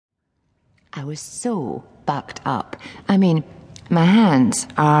I was so bucked up. I mean, my hands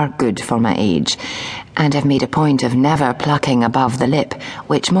are good for my age, and I've made a point of never plucking above the lip,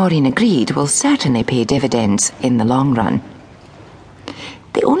 which Maureen agreed will certainly pay dividends in the long run.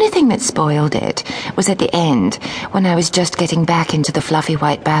 The only thing that spoiled it was at the end, when I was just getting back into the fluffy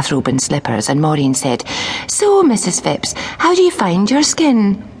white bathrobe and slippers, and Maureen said, "So, Mrs. Phipps, how do you find your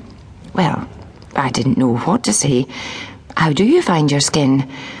skin?" Well, I didn't know what to say. "How do you find your skin?"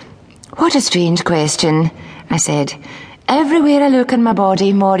 "What a strange question," I said. "Everywhere I look in my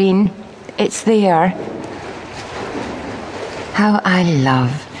body, Maureen, it's there." How I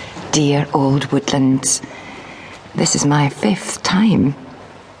love dear old woodlands. This is my 5th time.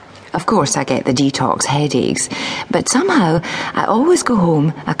 Of course, I get the detox headaches, but somehow I always go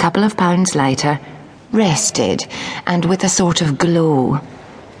home a couple of pounds lighter, rested, and with a sort of glow.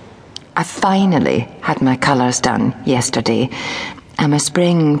 I finally had my colours done yesterday. I'm a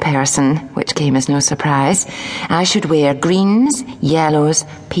spring person, which came as no surprise. I should wear greens, yellows,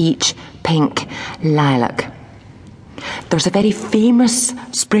 peach, pink, lilac. "There's a very famous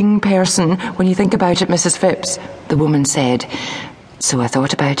spring person when you think about it, Mrs. Phipps," the woman said. So I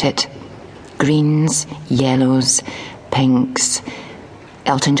thought about it. Greens, yellows, pinks.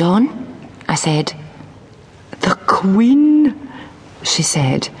 "Elton John?" I said. "The Queen," she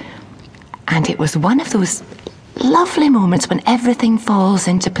said. And it was one of those lovely moments when everything falls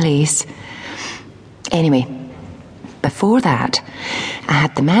into place. Anyway, before that, I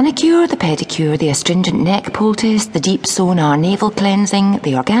had the manicure, the pedicure, the astringent neck poultice, the deep sonar navel cleansing,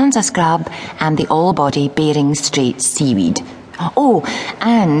 the organza scrub, and the all-body Bering Strait seaweed. Oh,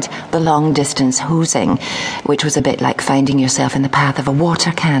 and the long-distance hosing, which was a bit like finding yourself in the path of a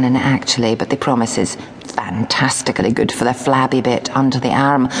water cannon, actually, but they promise is fantastically good for the flabby bit under the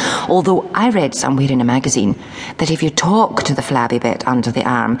arm. Although I read somewhere in a magazine that if you talk to the flabby bit under the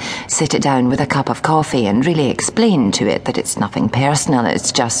arm, sit it down with a cup of coffee and really explain to it that it's nothing personal,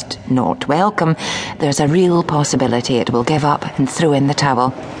 it's just not welcome, there's a real possibility it will give up and throw in the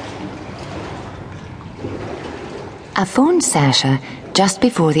towel. I phoned Sasha just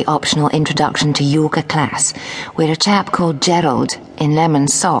before the optional introduction to yoga class, where a chap called Gerald, in lemon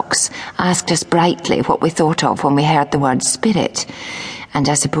socks, asked us brightly what we thought of when we heard the word spirit. And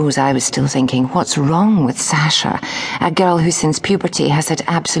I suppose I was still thinking, what's wrong with Sasha, a girl who since puberty has had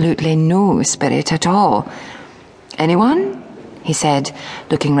absolutely no spirit at all? "Anyone?" he said,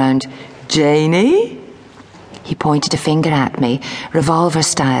 looking round. "Janie?" He pointed a finger at me, revolver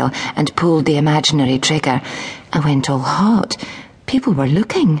style, and pulled the imaginary trigger. I went all hot. People were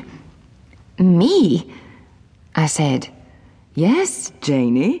looking. "Me?" I said. "Yes,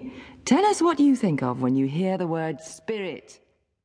 Janie. Tell us what you think of when you hear the word spirit."